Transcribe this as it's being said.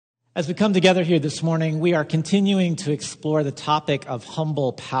As we come together here this morning, we are continuing to explore the topic of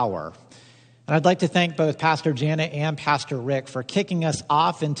humble power. And I'd like to thank both Pastor Janet and Pastor Rick for kicking us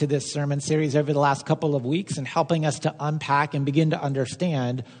off into this sermon series over the last couple of weeks and helping us to unpack and begin to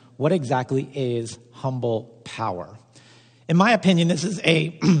understand what exactly is humble power. In my opinion, this is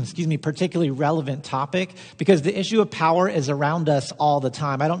a particularly relevant topic because the issue of power is around us all the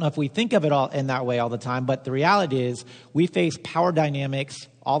time. I don't know if we think of it all in that way all the time, but the reality is we face power dynamics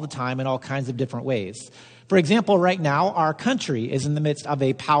all the time in all kinds of different ways. For example, right now, our country is in the midst of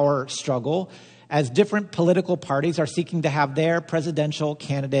a power struggle as different political parties are seeking to have their presidential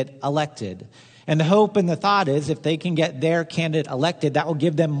candidate elected. And the hope and the thought is if they can get their candidate elected, that will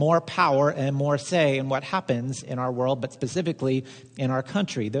give them more power and more say in what happens in our world, but specifically in our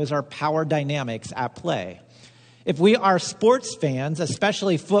country. Those are power dynamics at play. If we are sports fans,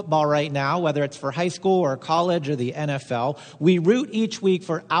 especially football right now, whether it's for high school or college or the NFL, we root each week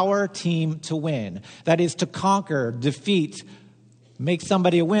for our team to win. That is to conquer, defeat, make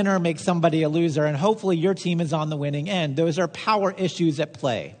somebody a winner, make somebody a loser, and hopefully your team is on the winning end. Those are power issues at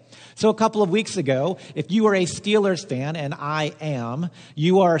play. So a couple of weeks ago, if you are a Steelers fan, and I am,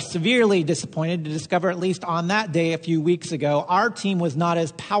 you are severely disappointed to discover, at least on that day a few weeks ago, our team was not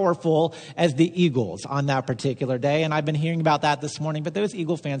as powerful as the Eagles on that particular day. And I've been hearing about that this morning, but those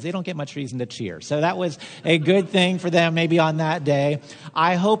Eagle fans, they don't get much reason to cheer. So that was a good thing for them maybe on that day.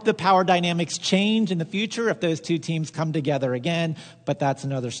 I hope the power dynamics change in the future if those two teams come together again, but that's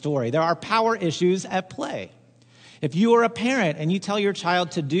another story. There are power issues at play. If you are a parent and you tell your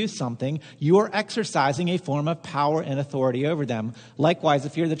child to do something, you are exercising a form of power and authority over them. Likewise,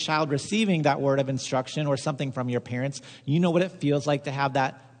 if you're the child receiving that word of instruction or something from your parents, you know what it feels like to have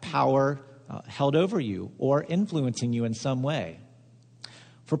that power held over you or influencing you in some way.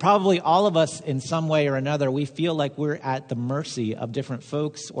 For probably all of us in some way or another, we feel like we're at the mercy of different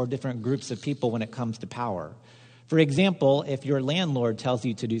folks or different groups of people when it comes to power. For example, if your landlord tells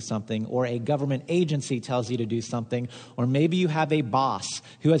you to do something, or a government agency tells you to do something, or maybe you have a boss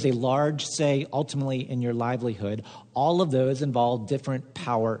who has a large say ultimately in your livelihood, all of those involve different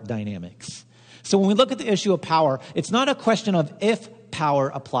power dynamics. So when we look at the issue of power, it's not a question of if power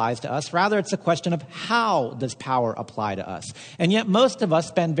applies to us. Rather, it's a question of how does power apply to us. And yet most of us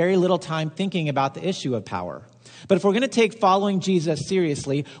spend very little time thinking about the issue of power. But if we're going to take following Jesus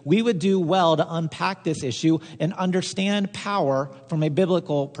seriously, we would do well to unpack this issue and understand power from a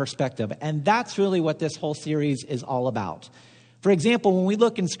biblical perspective. And that's really what this whole series is all about. For example, when we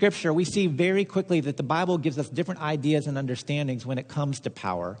look in Scripture, we see very quickly that the Bible gives us different ideas and understandings when it comes to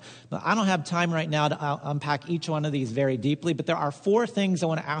power. Now, I don't have time right now to unpack each one of these very deeply, but there are four things I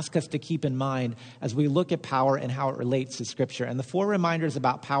want to ask us to keep in mind as we look at power and how it relates to Scripture. And the four reminders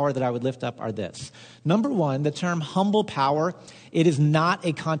about power that I would lift up are this. Number one, the term humble power, it is not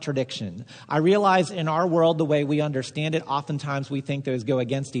a contradiction. I realize in our world, the way we understand it, oftentimes we think those go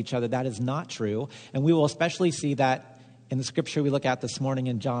against each other. That is not true. And we will especially see that in the scripture we look at this morning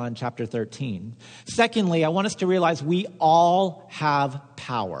in John chapter 13. Secondly, I want us to realize we all have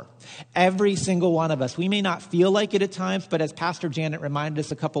power. Every single one of us. We may not feel like it at times, but as Pastor Janet reminded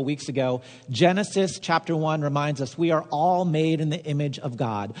us a couple weeks ago, Genesis chapter 1 reminds us we are all made in the image of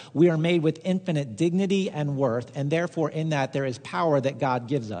God. We are made with infinite dignity and worth, and therefore in that there is power that God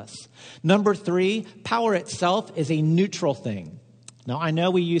gives us. Number three, power itself is a neutral thing. Now, I know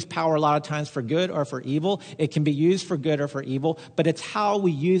we use power a lot of times for good or for evil. It can be used for good or for evil, but it's how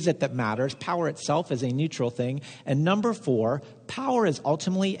we use it that matters. Power itself is a neutral thing. And number four, power is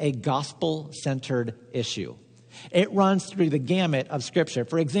ultimately a gospel-centered issue. It runs through the gamut of Scripture.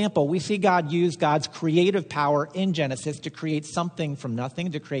 For example, we see God use God's creative power in Genesis to create something from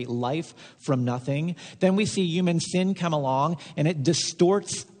nothing, to create life from nothing. Then we see human sin come along, and it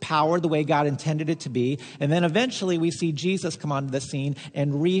distorts power the way God intended it to be. And then eventually we see Jesus come onto the scene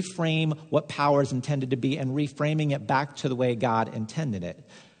and reframe what power is intended to be and reframing it back to the way God intended it.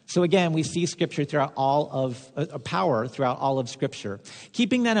 So again, we see Scripture throughout all of power throughout all of Scripture.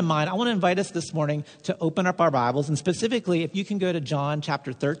 Keeping that in mind, I want to invite us this morning to open up our Bibles, and specifically, if you can go to John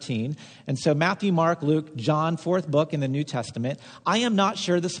chapter 13. And so Matthew, Mark, Luke, John, fourth book in the New Testament. I am not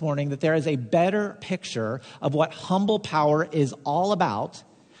sure this morning that there is a better picture of what humble power is all about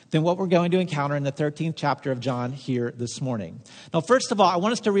than what we're going to encounter in the 13th chapter of John here this morning. Now, first of all, I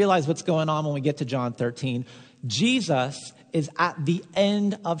want us to realize what's going on when we get to John 13. Jesus is at the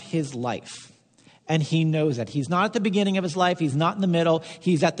end of his life, and he knows it. He's not at the beginning of his life. He's not in the middle.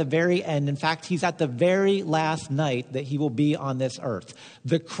 He's at the very end. In fact, he's at the very last night that he will be on this earth.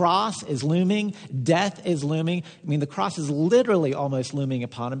 The cross is looming. Death is looming. I mean, the cross is literally almost looming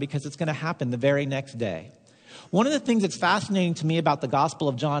upon him because it's going to happen the very next day. One of the things that's fascinating to me about the Gospel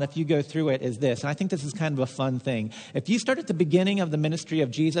of John, if you go through it, is this, and I think this is kind of a fun thing. If you start at the beginning of the ministry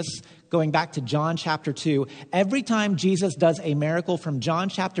of Jesus, going back to John chapter 2, every time Jesus does a miracle from John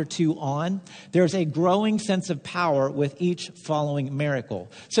chapter 2 on, there's a growing sense of power with each following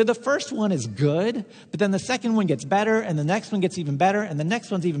miracle. So the first one is good, but then the second one gets better, and the next one gets even better, and the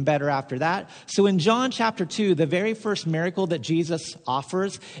next one's even better after that. So in John chapter 2, the very first miracle that Jesus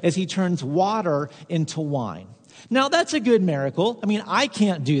offers is he turns water into wine. Now, that's a good miracle. I mean, I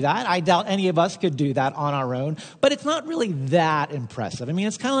can't do that. I doubt any of us could do that on our own, but it's not really that impressive. I mean,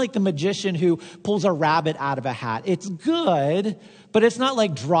 it's kind of like the magician who pulls a rabbit out of a hat. It's good, but it's not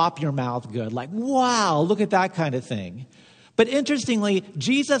like drop your mouth good, like, wow, look at that kind of thing. But interestingly,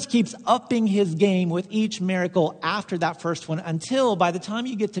 Jesus keeps upping his game with each miracle after that first one until by the time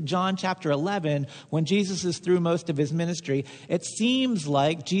you get to John chapter 11, when Jesus is through most of his ministry, it seems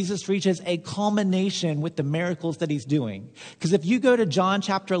like Jesus reaches a culmination with the miracles that he's doing. Because if you go to John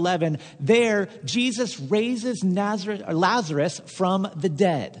chapter 11, there Jesus raises Lazarus from the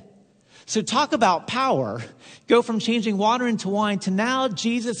dead. So talk about power. Go from changing water into wine to now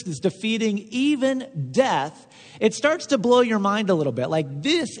Jesus is defeating even death. It starts to blow your mind a little bit. Like,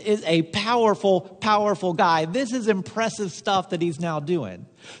 this is a powerful, powerful guy. This is impressive stuff that he's now doing.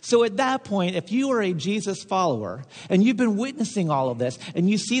 So at that point, if you are a Jesus follower and you've been witnessing all of this and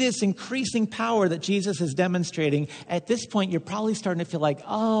you see this increasing power that Jesus is demonstrating, at this point, you're probably starting to feel like,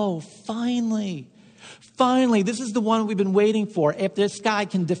 oh, finally, this is the one we've been waiting for. If this guy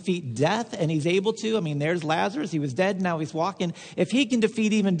can defeat death, and he's able to, I mean, there's Lazarus. He was dead, now he's walking. If he can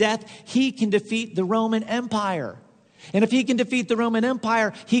defeat even death, he can defeat the Roman Empire. And if he can defeat the Roman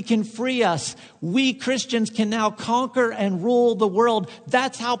Empire, he can free us. We Christians can now conquer and rule the world.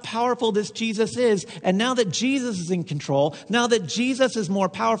 That's how powerful this Jesus is. And now that Jesus is in control, now that Jesus is more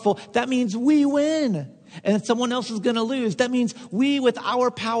powerful, that means we win. And someone else is going to lose. That means we, with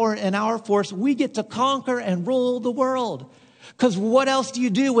our power and our force, we get to conquer and rule the world. Because what else do you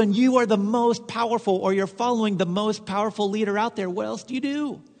do when you are the most powerful or you're following the most powerful leader out there? What else do you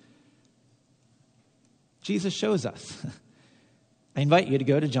do? Jesus shows us. I invite you to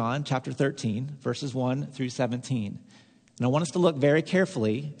go to John chapter 13, verses 1 through 17. And I want us to look very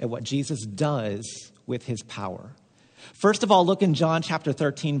carefully at what Jesus does with his power. First of all, look in John chapter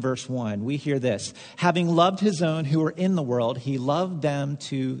 13, verse 1. We hear this: having loved his own who were in the world, he loved them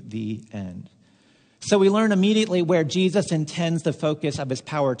to the end. So we learn immediately where Jesus intends the focus of his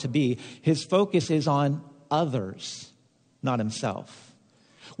power to be. His focus is on others, not himself.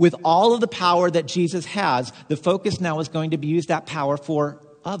 With all of the power that Jesus has, the focus now is going to be used that power for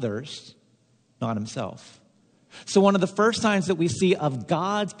others, not himself. So one of the first signs that we see of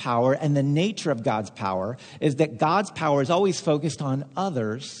God's power and the nature of God's power is that God's power is always focused on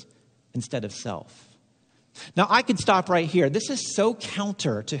others instead of self. Now, I could stop right here. This is so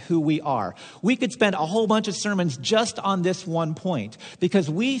counter to who we are. We could spend a whole bunch of sermons just on this one point because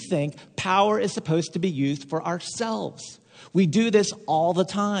we think power is supposed to be used for ourselves. We do this all the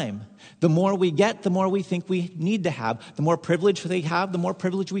time. The more we get, the more we think we need to have. The more privilege we have, the more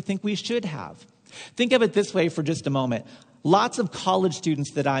privilege we think we should have. Think of it this way for just a moment. Lots of college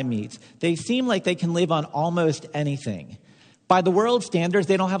students that I meet, they seem like they can live on almost anything. By the world standards,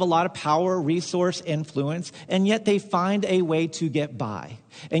 they don't have a lot of power, resource, influence, and yet they find a way to get by.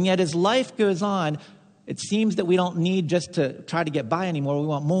 And yet as life goes on, it seems that we don't need just to try to get by anymore. We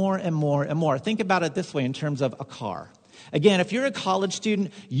want more and more and more. Think about it this way in terms of a car. Again, if you're a college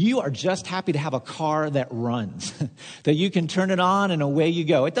student, you are just happy to have a car that runs, that you can turn it on and away you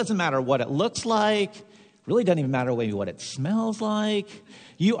go. It doesn't matter what it looks like. It really doesn't even matter what it smells like.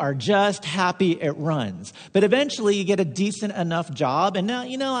 You are just happy it runs. But eventually you get a decent enough job. And now,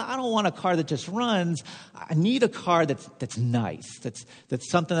 I don't want a car that just runs. I need a car that's nice. That's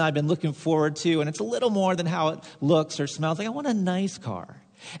something that I've been looking forward to. And it's a little more than how it looks or smells like. I want a nice car.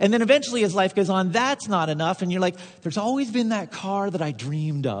 And then eventually as life goes on, that's not enough. And you're like, there's always been that car that I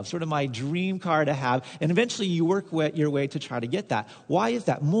dreamed of, sort of my dream car to have. And eventually you work your way to try to get that. Why is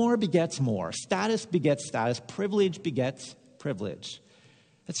that? More begets more. Status begets status. Privilege begets privilege.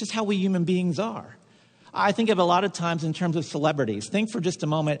 That's just how we human beings are. I think of a lot of times in terms of celebrities. Think for just a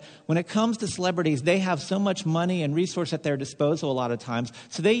moment, when it comes to celebrities, they have so much money and resource at their disposal a lot of times,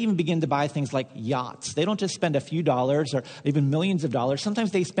 so they even begin to buy things like yachts. They don't just spend a few dollars or even millions of dollars.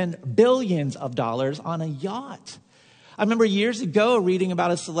 Sometimes they spend billions of dollars on a yacht. I remember years ago reading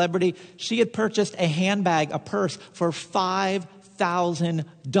about a celebrity. She had purchased a handbag, a purse, for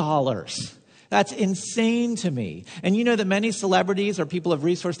 $5,000. That's insane to me. And you know that many celebrities or people of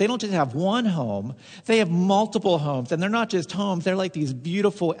resource, they don't just have one home, they have multiple homes. And they're not just homes, they're like these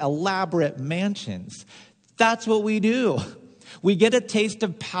beautiful, elaborate mansions. That's what we do. We get a taste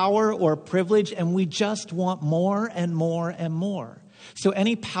of power or privilege, and we just want more and more and more. So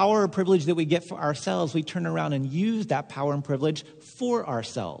any power or privilege that we get for ourselves, we turn around and use that power and privilege for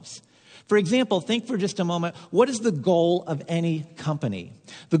ourselves. For example, think for just a moment, what is the goal of any company?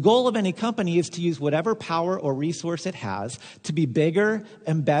 The goal of any company is to use whatever power or resource it has to be bigger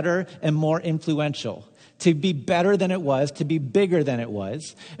and better and more influential, to be better than it was, to be bigger than it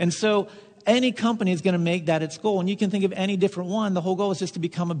was. And so any company is going to make that its goal. And you can think of any different one. The whole goal is just to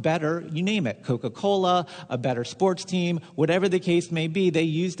become a better, you name it, Coca-Cola, a better sports team, whatever the case may be, they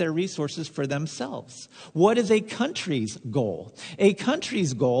use their resources for themselves. What is a country's goal? A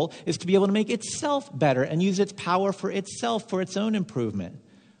country's goal is to be able to make itself better and use its power for itself, for its own improvement.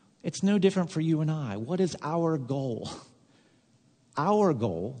 It's no different for you and I. What is our goal? Our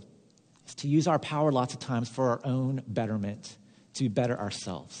goal is to use our power lots of times for our own betterment, to better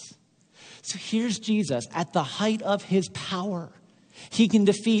ourselves. So here's Jesus at the height of his power. He can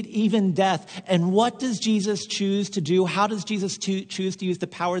defeat even death. And what does Jesus choose to do? How does Jesus choose to use the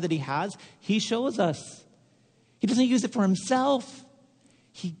power that he has? He shows us. He doesn't use it for himself.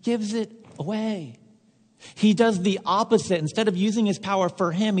 He gives it away. He does the opposite. Instead of using his power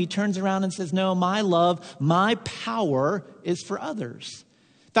for him, he turns around and says, no, my love, my power is for others.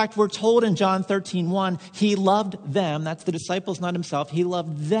 In fact, we're told in John 13:1, he loved them. That's the disciples, not himself. He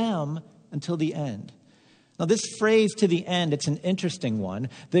loved them until the end. Now, this phrase to the end, it's an interesting one.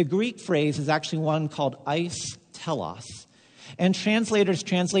 The Greek phrase is actually one called eis telos. And translators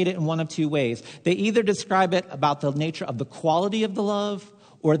translate it in one of two ways. They either describe it about the nature of the quality of the love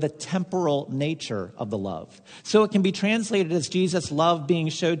or the temporal nature of the love. So it can be translated as Jesus' love being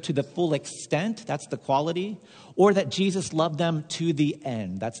showed to the full extent, that's the quality, or that Jesus loved them to the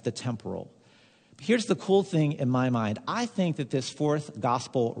end, that's the temporal. Here's the cool thing in my mind. I think that this fourth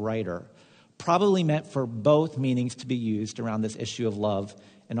gospel writer probably meant for both meanings to be used around this issue of love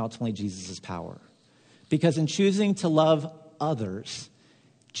and ultimately Jesus' power. Because in choosing to love others,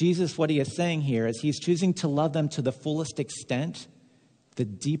 Jesus, what he is saying here is he's choosing to love them to the fullest extent, the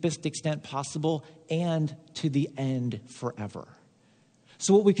deepest extent possible, and to the end forever.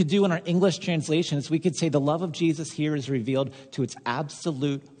 So what we could do in our English translation is we could say the love of Jesus here is revealed to its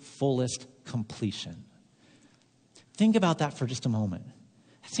absolute fullest completion. Think about that for just a moment.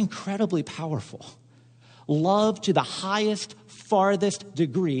 That's incredibly powerful. Love to the highest, farthest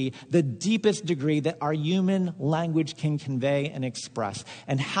degree, the deepest degree that our human language can convey and express.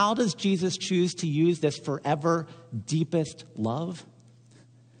 And how does Jesus choose to use this forever deepest love?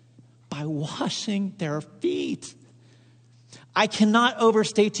 By washing their feet. I cannot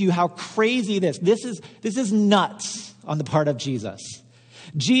overstate to you how crazy this is nuts on the part of Jesus.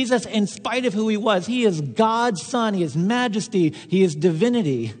 Jesus, in spite of who he is God's son, he is majesty, he is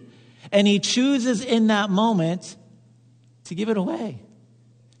divinity. And he chooses in that moment to give it away,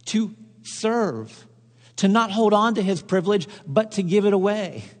 to serve, to not hold on to his privilege, but to give it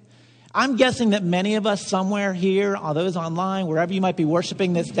away. I'm guessing that many of us somewhere here, or those online, wherever you might be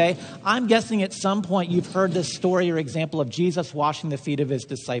worshiping this day, I'm guessing at some point you've heard this story or example of Jesus washing the feet of his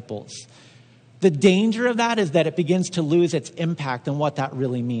disciples. The danger of that is that it begins to lose its impact on what that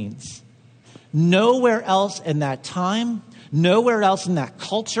really means. Nowhere else in that time, nowhere else in that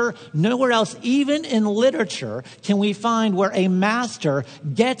culture, nowhere else, even in literature, can we find where a master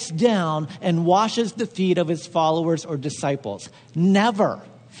gets down and washes the feet of his followers or disciples. Never.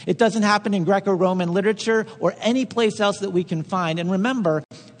 It doesn't happen in Greco-Roman literature or any place else that we can find. And remember,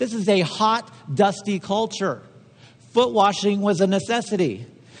 this is a hot, dusty culture. Foot washing was a necessity.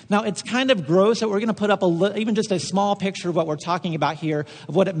 Now, it's kind of gross that we're going to put up even just a small picture of what we're talking about here,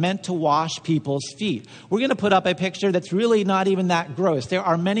 of what it meant to wash people's feet. We're going to put up a picture that's really not even that gross. There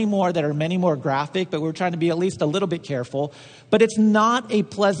are many more that are many more graphic, but we're trying to be at least a little bit careful. But it's not a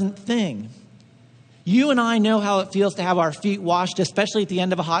pleasant thing. You and I know how it feels to have our feet washed, especially at the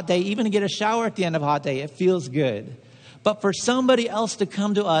end of a hot day, even to get a shower at the end of a hot day. It feels good. But for somebody else to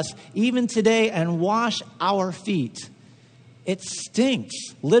come to us, even today, and wash our feet, it stinks,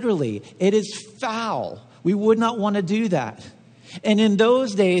 literally. It is foul. We would not want to do that. And in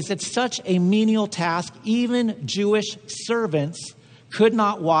those days, it's such a menial task, even Jewish servants could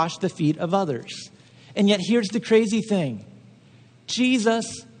not wash the feet of others. And yet here's the crazy thing.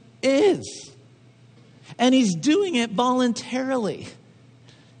 Jesus is. And he's doing it voluntarily.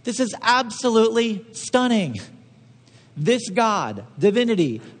 This is absolutely stunning. This God,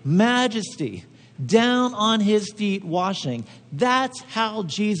 divinity, majesty, down on his feet washing. That's how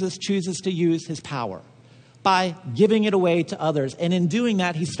Jesus chooses to use his power, by giving it away to others. And in doing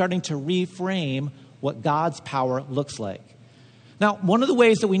that, he's starting to reframe what God's power looks like. Now, one of the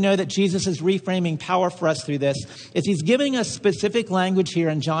ways that we know that Jesus is reframing power for us through this is he's giving us specific language here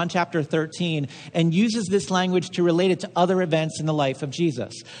in John chapter 13 and uses this language to relate it to other events in the life of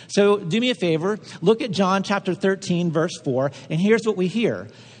Jesus. So do me a favor, look at John chapter 13, verse 4, and here's what we hear,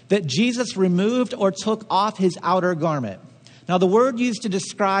 that Jesus removed or took off his outer garment. Now, the word used to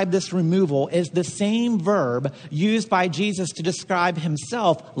describe this removal is the same verb used by Jesus to describe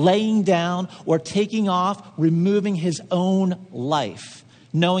himself laying down or taking off, removing his own life,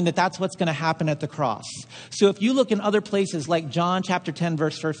 knowing that that's what's going to happen at the cross. So if you look in other places like John chapter 10,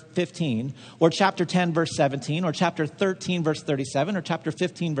 verse 15, or chapter 10, verse 17, or chapter 13, verse 37, or chapter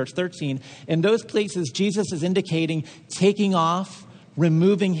 15, verse 13, in those places, Jesus is indicating taking off,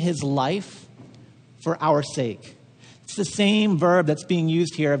 removing his life for our sake. It's the same verb that's being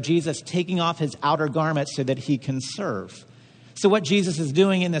used here of Jesus taking off his outer garment so that he can serve. So what Jesus is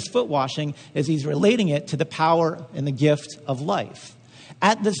doing in this foot washing is he's relating it to the power and the gift of life.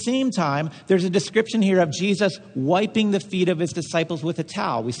 At the same time, there's a description here of Jesus wiping the feet of his disciples with a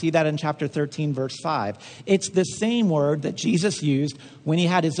towel. We see that in chapter 13, verse 5. It's the same word that Jesus used when he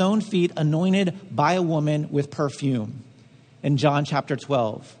had his own feet anointed by a woman with perfume in John chapter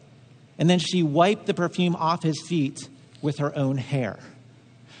 12. And then she wiped the perfume off his feet with her own hair.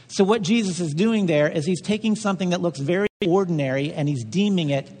 So what Jesus is doing there is he's taking something that looks very ordinary and he's deeming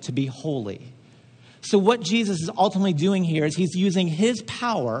it to be holy. So what Jesus is ultimately doing here is he's using his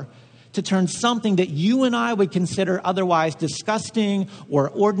power to turn something that you and I would consider otherwise disgusting or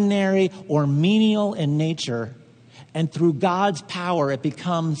ordinary or menial in nature, and through God's power, it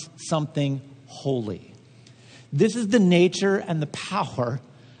becomes something holy. This is the nature and the power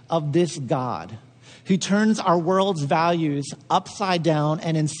of this God, who turns our world's values upside down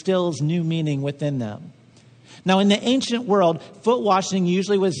and instills new meaning within them. Now, in the ancient world, foot washing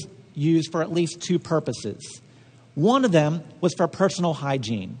usually was used for at least two purposes. One of them was for personal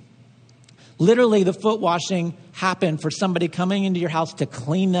hygiene. Literally, the foot washing happened for somebody coming into your house to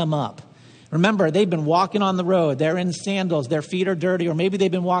clean them up. Remember, they've been walking on the road. They're in sandals. Their feet are dirty, or maybe they've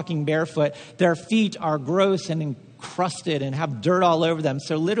been walking barefoot. Their feet are gross and encrusted and have dirt all over them.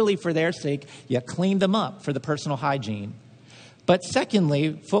 So literally, for their sake, you clean them up for the personal hygiene. But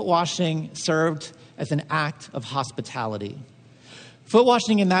secondly, foot washing served as an act of hospitality. Foot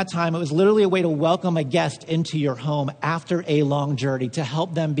washing in that time, it was literally a way to welcome a guest into your home after a long journey, to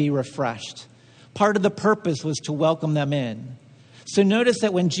help them be refreshed. Part of the purpose was to welcome them in. So notice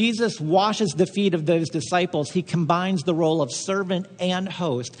that when Jesus washes the feet of those disciples, he combines the role of servant and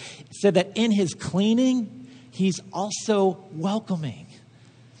host, so that in his cleaning, he's also welcoming.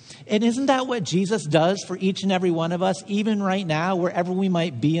 And isn't that what Jesus does for each and every one of us, even right now, wherever we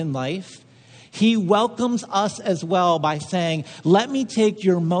might be in life? He welcomes us as well by saying, let me take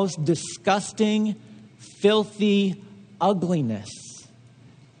your most disgusting, filthy ugliness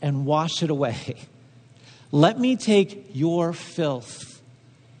and wash it away. Let me take your filth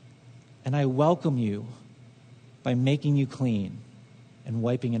and I welcome you by making you clean and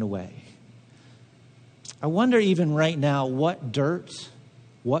wiping it away. I wonder even right now what dirt,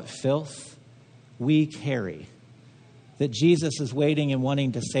 what filth we carry that Jesus is waiting and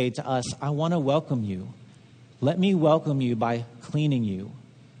wanting to say to us, I want to welcome you. Let me welcome you by cleaning you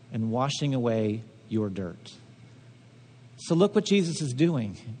and washing away your dirt. So look what Jesus is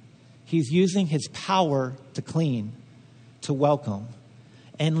doing. He's using his power to clean, to welcome,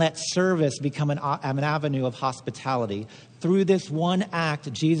 and let service become an avenue of hospitality. Through this one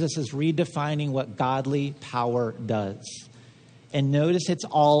act, Jesus is redefining what godly power does. And notice it's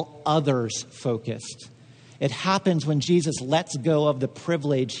all others focused. It happens when Jesus lets go of the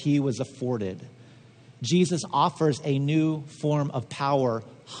privilege he was afforded. Jesus offers a new form of power,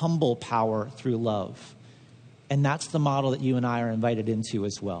 humble power through love. And that's the model that you and I are invited into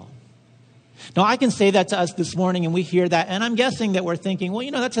as well. Now, I can say that to us this morning, and we hear that, and I'm guessing that we're thinking, well,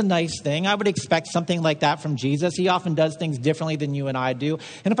 that's a nice thing. I would expect something like that from Jesus. He often does things differently than you and I do.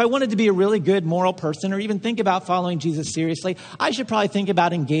 And if I wanted to be a really good moral person or even think about following Jesus seriously, I should probably think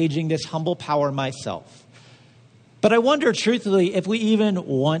about engaging this humble power myself. But I wonder, truthfully, if we even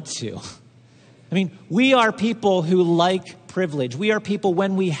want to. I mean, we are people who like privilege. We are people,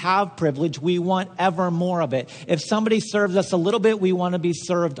 when we have privilege, we want ever more of it. If somebody serves us a little bit, we want to be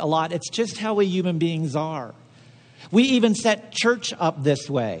served a lot. It's just how we human beings are. We even set church up this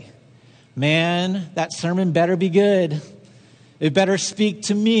way. Man, that sermon better be good. It better speak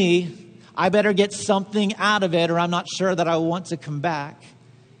to me. I better get something out of it, or I'm not sure that I want to come back.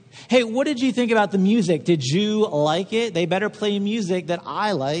 Hey, what did you think about the music? Did you like it? They better play music that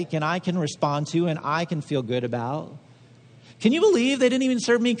I like and I can respond to and I can feel good about. Can you believe they didn't even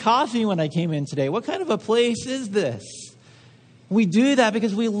serve me coffee when I came in today? What kind of a place is this? We do that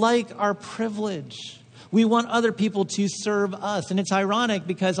because we like our privilege. We want other people to serve us. And it's ironic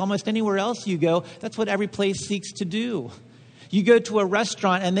because almost anywhere else you go, that's what every place seeks to do. You go to a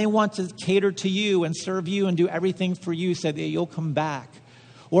restaurant and they want to cater to you and serve you and do everything for you so that you'll come back.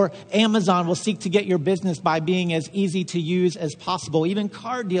 Or Amazon will seek to get your business by being as easy to use as possible. Even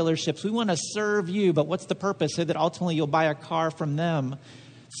car dealerships, we want to serve you, but what's the purpose? So that ultimately you'll buy a car from them.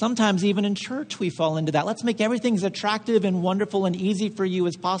 Sometimes even in church we fall into that. Let's make everything as attractive and wonderful and easy for you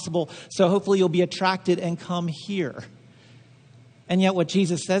as possible, so hopefully you'll be attracted and come here. And yet what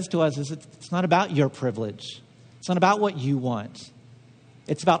Jesus says to us is it's not about your privilege. It's not about what you want.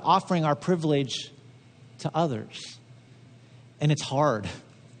 It's about offering our privilege to others. And it's hard.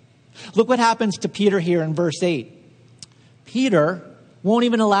 Look what happens to Peter here in verse 8. Peter won't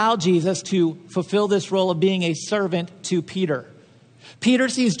even allow Jesus to fulfill this role of being a servant to Peter. Peter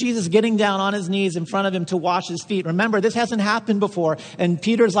sees Jesus getting down on his knees in front of him to wash his feet. Remember, this hasn't happened before. And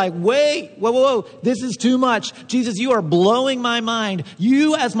Peter's like, wait, whoa, this is too much. Jesus, you are blowing my mind.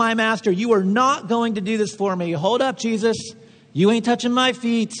 You as my master, you are not going to do this for me. Hold up, Jesus. You ain't touching my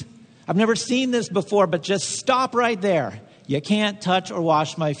feet. I've never seen this before, but just stop right there. You can't touch or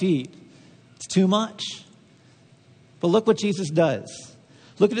wash my feet. It's too much. But look what Jesus does.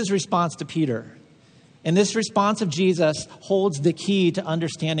 Look at his response to Peter. And this response of Jesus holds the key to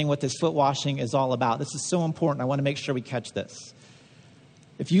understanding what this foot washing is all about. This is so important. I want to make sure we catch this.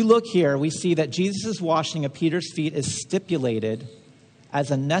 If you look here, we see that Jesus' washing of Peter's feet is stipulated as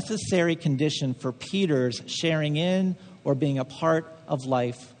a necessary condition for Peter's sharing in or being a part of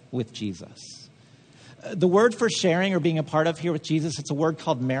life with Jesus. The word for sharing or being a part of here with Jesus, it's a word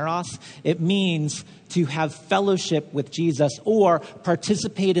called meros. It means to have fellowship with Jesus or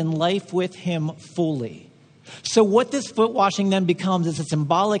participate in life with him fully. So what this foot washing then becomes is a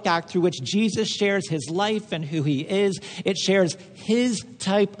symbolic act through which Jesus shares his life and who he is. It shares his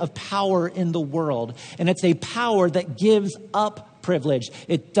type of power in the world. And it's a power that gives up privilege.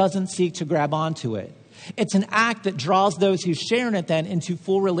 It doesn't seek to grab onto it. It's an act that draws those who share in it then into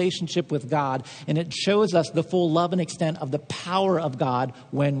full relationship with God. And it shows us the full love and extent of the power of God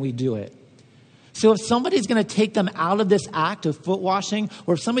when we do it. So if somebody's going to take them out of this act of foot washing,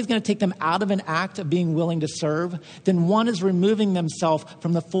 or if somebody's going to take them out of an act of being willing to serve, then one is removing themselves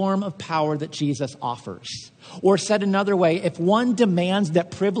from the form of power that Jesus offers. Or said another way, if one demands that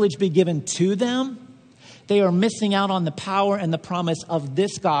privilege be given to them, they are missing out on the power and the promise of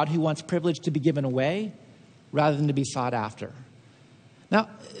this God who wants privilege to be given away rather than to be sought after. Now,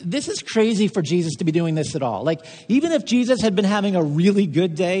 this is crazy for Jesus to be doing this at all. Like, even if Jesus had been having a really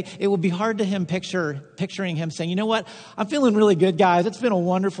good day, it would be hard to him picturing him saying, you know what, I'm feeling really good, guys. It's been a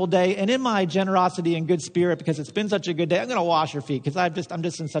wonderful day. And in my generosity and good spirit, because it's been such a good day, I'm going to wash your feet because I'm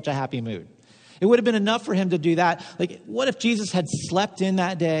just in such a happy mood. It would have been enough for him to do that. Like, what if Jesus had slept in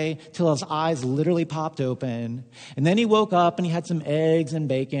that day till his eyes literally popped open, and then he woke up and he had some eggs and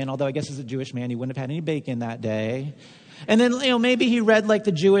bacon, although I guess as a Jewish man, he wouldn't have had any bacon that day. And then, maybe he read like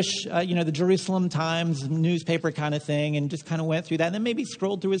the Jewish, the Jerusalem Times newspaper kind of thing and just kind of went through that. And then maybe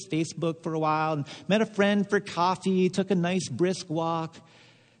scrolled through his Facebook for a while and met a friend for coffee, took a nice brisk walk,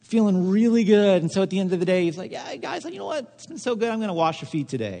 feeling really good. And so at the end of the day, he's like, yeah, guys, you know what? It's been so good. I'm going to wash your feet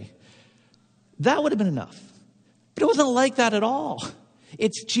today. That would have been enough. But it wasn't like that at all.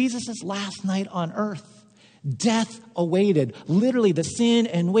 It's Jesus' last night on earth. Death awaited. Literally, the sin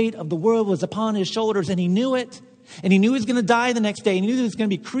and weight of the world was upon his shoulders, and he knew it. And he knew he was going to die the next day. And he knew he was going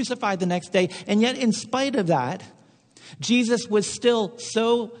to be crucified the next day. And yet, in spite of that, Jesus was still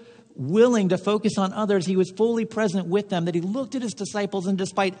so willing to focus on others. He was fully present with them, that he looked at his disciples, and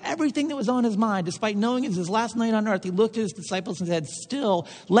despite everything that was on his mind, despite knowing it was his last night on earth, he looked at his disciples and said, still,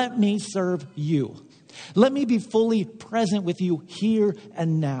 let me serve you. Let me be fully present with you here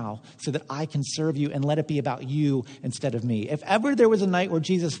and now so that I can serve you, and let it be about you instead of me. If ever there was a night where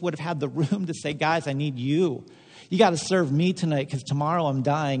Jesus would have had the room to say, guys, I need you. You got to serve me tonight because tomorrow I'm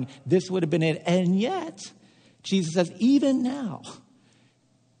dying. This would have been it. And yet, Jesus says, even now,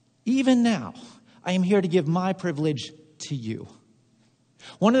 I am here to give my privilege to you.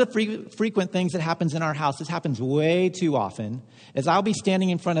 One of the frequent things that happens in our house, this happens way too often, is I'll be standing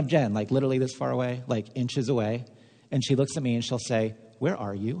in front of Jen, like literally this far away, like inches away. And she looks at me and she'll say, where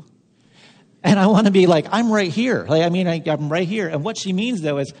are you? And I want to be like, I'm right here. I'm right here. And what she means,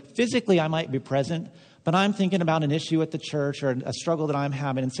 though, is physically I might be present, but I'm thinking about an issue at the church or a struggle that I'm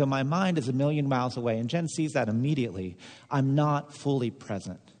having. And so my mind is a million miles away. And Jen sees that immediately. I'm not fully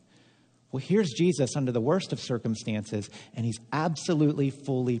present. Well, here's Jesus under the worst of circumstances, and he's absolutely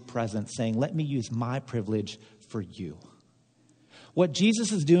fully present, saying, let me use my privilege for you. What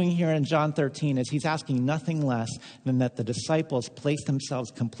Jesus is doing here in John 13 is he's asking nothing less than that the disciples place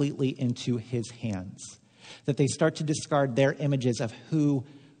themselves completely into his hands, that they start to discard their images of who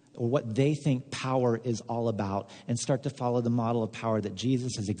or what they think power is all about and start to follow the model of power that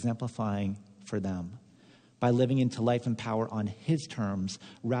Jesus is exemplifying for them by living into life and power on his terms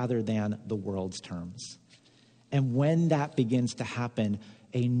rather than the world's terms. And when that begins to happen,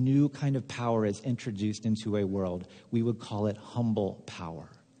 a new kind of power is introduced into a world. We would call it humble power.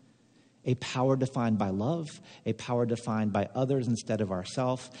 A power defined by love, a power defined by others instead of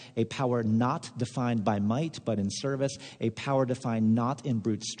ourselves, a power not defined by might but in service, a power defined not in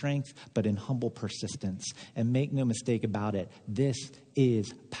brute strength but in humble persistence. And make no mistake about it, this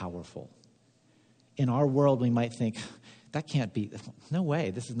is powerful. In our world, we might think, that can't be, no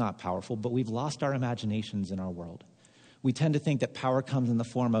way, this is not powerful, but we've lost our imaginations in our world. We tend to think that power comes in the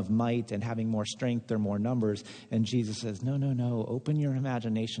form of might and having more strength or more numbers. And Jesus says, no, open your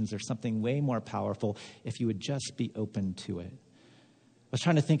imaginations. There's something way more powerful if you would just be open to it. I was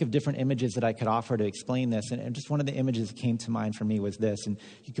trying to think of different images that I could offer to explain this. And just one of the images that came to mind for me was this. And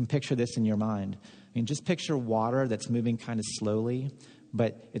you can picture this in your mind. I mean, just picture water that's moving kind of slowly,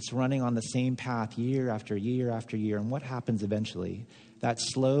 but it's running on the same path year after year after year. And what happens eventually? That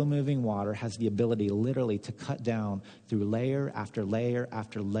slow-moving water has the ability literally to cut down through layer after layer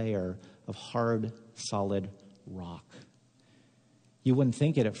after layer of hard, solid rock. You wouldn't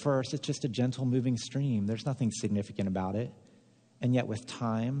think it at first. It's just a gentle moving stream. There's nothing significant about it. And yet with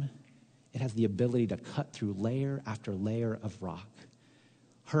time, it has the ability to cut through layer after layer of rock.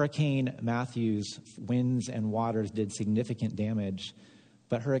 Hurricane Matthew's winds and waters did significant damage,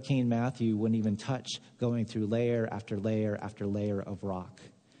 but Hurricane Matthew wouldn't even touch going through layer after layer after layer of rock.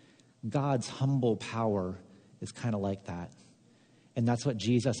 God's humble power is kind of like that. And that's what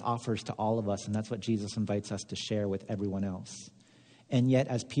Jesus offers to all of us, and that's what Jesus invites us to share with everyone else. And yet,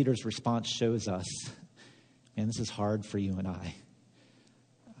 as Peter's response shows us, man, this is hard for you and I.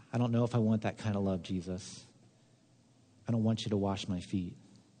 I don't know if I want that kind of love, Jesus. I don't want you to wash my feet.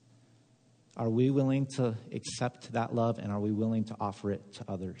 Are we willing to accept that love, and are we willing to offer it to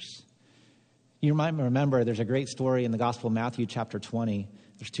others? You might remember there's a great story in the Gospel of Matthew chapter 20.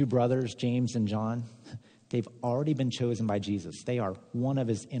 There's two brothers, James and John. They've already been chosen by Jesus. They are one of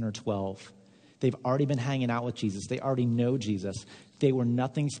his inner 12. They've already been hanging out with Jesus. They already know Jesus. They were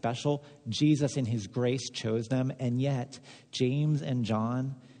nothing special. Jesus in his grace chose them, and yet James and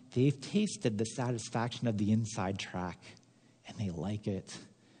John, they've tasted the satisfaction of the inside track, and they like it.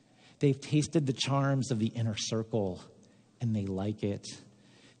 They've tasted the charms of the inner circle, and they like it.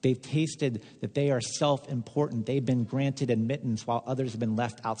 They've tasted that they are self-important. They've been granted admittance while others have been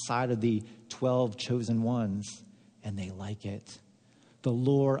left outside of the 12 chosen ones, and they like it. The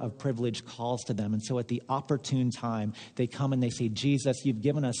lure of privilege calls to them, and so at the opportune time, they come and they say, Jesus, you've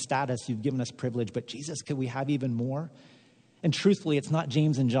given us status, you've given us privilege, but Jesus, could we have even more? And truthfully, it's not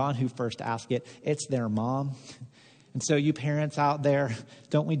James and John who first ask it, it's their mom. And so you parents out there,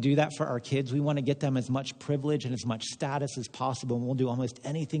 don't we do that for our kids? We want to get them as much privilege and as much status as possible, and we'll do almost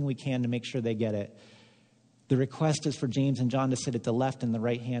anything we can to make sure they get it. The request is for James and John to sit at the left and the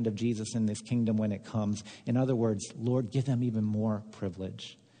right hand of Jesus in this kingdom when it comes. In other words, Lord, give them even more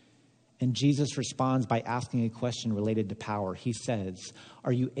privilege. And Jesus responds by asking a question related to power. He says,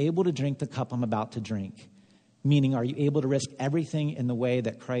 are you able to drink the cup I'm about to drink? Meaning, are you able to risk everything in the way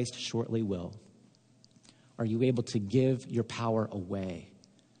that Christ shortly will? Are you able to give your power away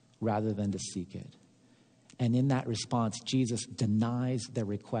rather than to seek it? And in that response, Jesus denies their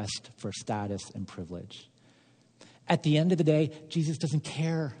request for status and privilege. At the end of the day, Jesus doesn't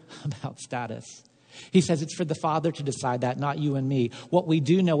care about status. He says it's for the Father to decide that, not you and me. What we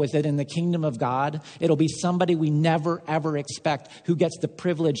do know is that in the kingdom of God, it'll be somebody we never, ever expect who gets the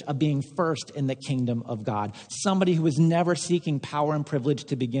privilege of being first in the kingdom of God. Somebody who was never seeking power and privilege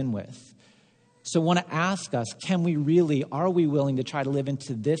to begin with. So I want to ask us, are we willing to try to live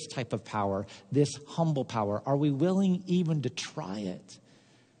into this type of power, this humble power? Are we willing even to try it?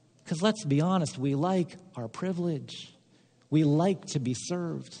 Because let's be honest, we like our privilege. We like to be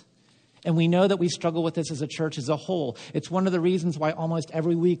served. And we know that we struggle with this as a church as a whole. It's one of the reasons why almost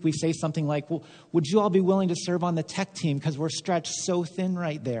every week we say something like, well, would you all be willing to serve on the tech team? Because we're stretched so thin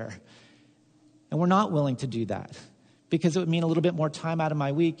right there. And we're not willing to do that, because it would mean a little bit more time out of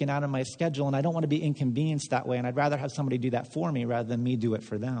my week and out of my schedule, and I don't want to be inconvenienced that way, and I'd rather have somebody do that for me rather than me do it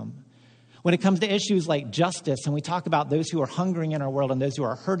for them. When it comes to issues like justice, and we talk about those who are hungering in our world and those who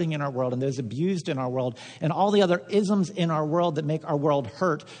are hurting in our world and those abused in our world and all the other isms in our world that make our world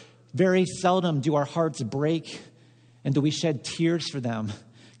hurt, very seldom do our hearts break and do we shed tears for them,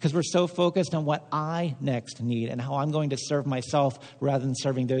 because we're so focused on what I next need and how I'm going to serve myself rather than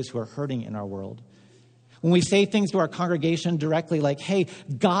serving those who are hurting in our world. When we say things to our congregation directly like, hey,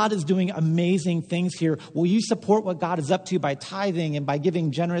 God is doing amazing things here. Will you support what God is up to by tithing and by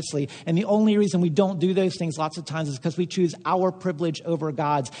giving generously? And the only reason we don't do those things lots of times is because we choose our privilege over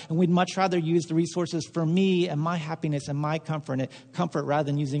God's. And we'd much rather use the resources for me and my happiness and my comfort rather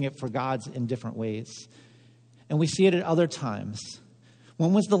than using it for God's in different ways. And we see it at other times.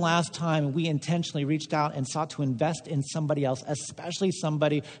 When was the last time we intentionally reached out and sought to invest in somebody else, especially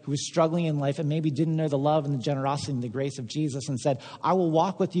somebody who was struggling in life and maybe didn't know the love and the generosity and the grace of Jesus, and said, I will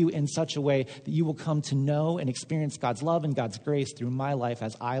walk with you in such a way that you will come to know and experience God's love and God's grace through my life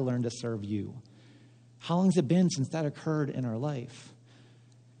as I learn to serve you? How long has it been since that occurred in our life?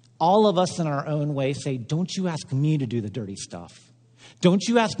 All of us in our own way say, don't you ask me to do the dirty stuff. Don't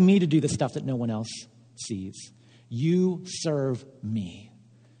you ask me to do the stuff that no one else sees. You serve me.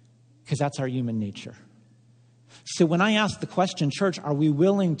 Because that's our human nature. So when I ask the question, church, are we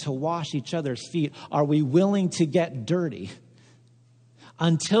willing to wash each other's feet? Are we willing to get dirty?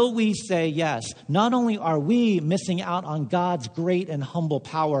 Until we say yes, not only are we missing out on God's great and humble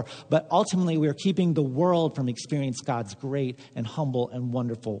power, but ultimately we're keeping the world from experiencing God's great and humble and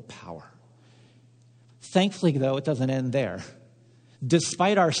wonderful power. Thankfully, though, it doesn't end there.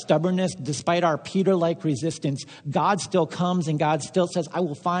 Despite our stubbornness, despite our Peter-like resistance, God still comes and God still says, I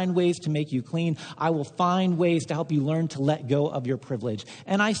will find ways to make you clean. I will find ways to help you learn to let go of your privilege.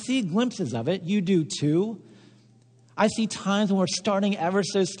 And I see glimpses of it. You do too. I see times when we're starting ever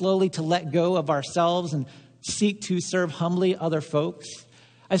so slowly to let go of ourselves and seek to serve humbly other folks.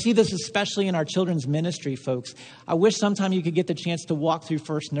 I see this especially in our children's ministry, folks. I wish sometime you could get the chance to walk through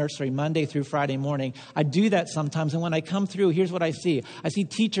First Nursery Monday through Friday morning. I do that sometimes, and when I come through, here's what I see. I see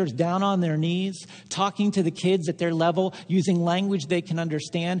teachers down on their knees, talking to the kids at their level, using language they can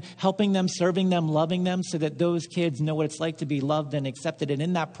understand, helping them, serving them, loving them, so that those kids know what it's like to be loved and accepted. And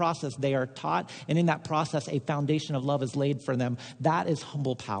in that process, they are taught, and in that process, a foundation of love is laid for them. That is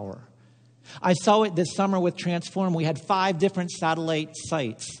humble power. I saw it this summer with Transform. We had 5 different satellite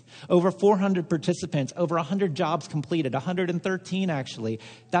sites, over 400 participants, over 100 jobs completed, 113 actually.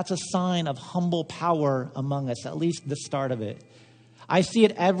 That's a sign of humble power among us, at least the start of it. I see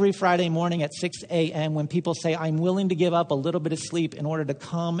it every Friday morning at 6 a.m. when people say, I'm willing to give up a little bit of sleep in order to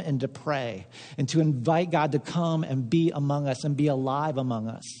come and to pray and to invite God to come and be among us and be alive among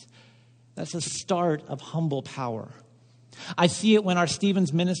us. That's the start of humble power. I see it when our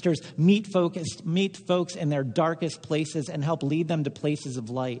Stevens ministers meet folks in their darkest places and help lead them to places of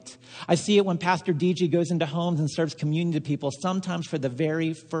light. I see it when Pastor DG goes into homes and serves communion to people, sometimes for the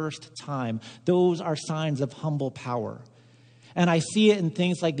very first time. Those are signs of humble power. And I see it in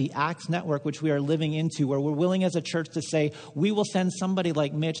things like the Acts Network, which we are living into, where we're willing as a church to say, we will send somebody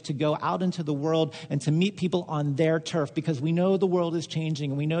like Mitch to go out into the world and to meet people on their turf, because we know the world is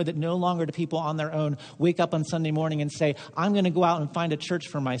changing. And we know that no longer do people on their own wake up on Sunday morning and say, I'm going to go out and find a church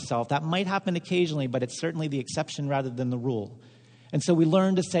for myself. That might happen occasionally, but it's certainly the exception rather than the rule. And so we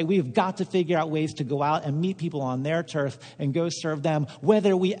learn to say, we've got to figure out ways to go out and meet people on their turf and go serve them,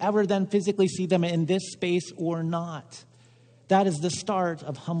 whether we ever then physically see them in this space or not. That is the start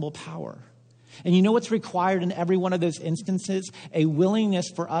of humble power. And you know what's required in every one of those instances? A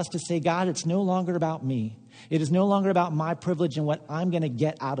willingness for us to say, God, it's no longer about me. It is no longer about my privilege and what I'm going to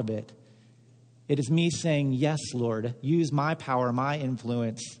get out of it. It is me saying, yes, Lord, use my power, my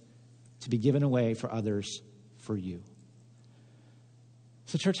influence to be given away for others, for you.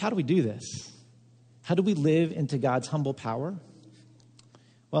 So church, how do we do this? How do we live into God's humble power?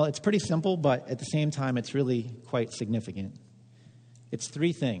 Well, it's pretty simple, but at the same time, it's really quite significant. It's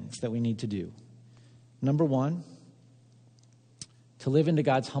 3 things that we need to do. Number 1, to live into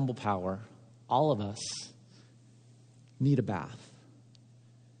God's humble power, all of us need a bath.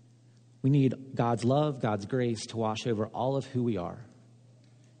 We need God's love, God's grace to wash over all of who we are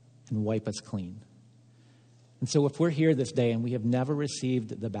and wipe us clean. And so if we're here this day and we have never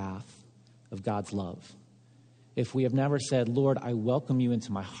received the bath of God's love, if we have never said, Lord, I welcome you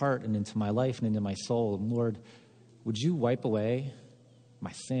into my heart and into my life and into my soul, and Lord, would you wipe away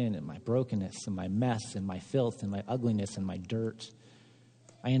my sin and my brokenness and my mess and my filth and my ugliness and my dirt?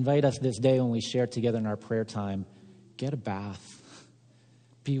 I invite us this day when we share together in our prayer time, get a bath.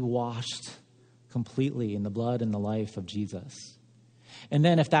 Be washed completely in the blood and the life of Jesus. And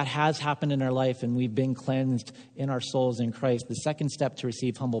then if that has happened in our life and we've been cleansed in our souls in Christ, the second step to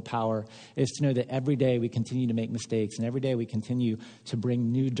receive humble power is to know that every day we continue to make mistakes and every day we continue to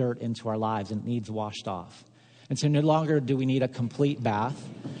bring new dirt into our lives and it needs washed off. And so no longer do we need a complete bath,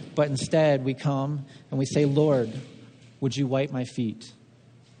 but instead we come and we say, Lord, would you wipe my feet?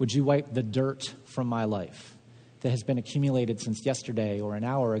 Would you wipe the dirt from my life that has been accumulated since yesterday or an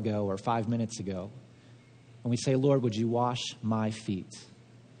hour ago or 5 minutes ago? And we say, Lord, would you wash my feet?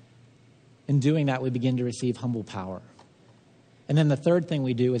 In doing that, we begin to receive humble power. And then the third thing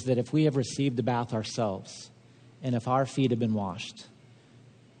we do is that if we have received the bath ourselves, and if our feet have been washed,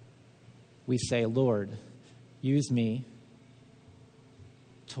 we say, Lord, use me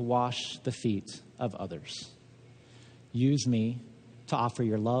to wash the feet of others. Use me to offer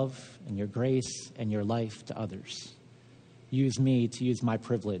your love and your grace and your life to others. Use me to use my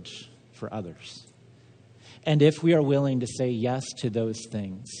privilege for others. And if we are willing to say yes to those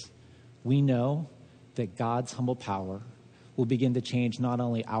things, we know that God's humble power will begin to change not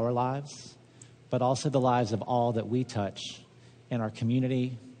only our lives, but also the lives of all that we touch in our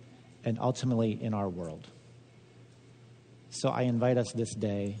community and ultimately in our world. So I invite us this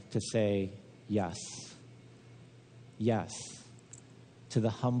day to say yes. Yes to the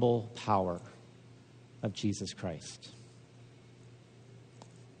humble power of Jesus Christ.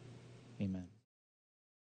 Amen.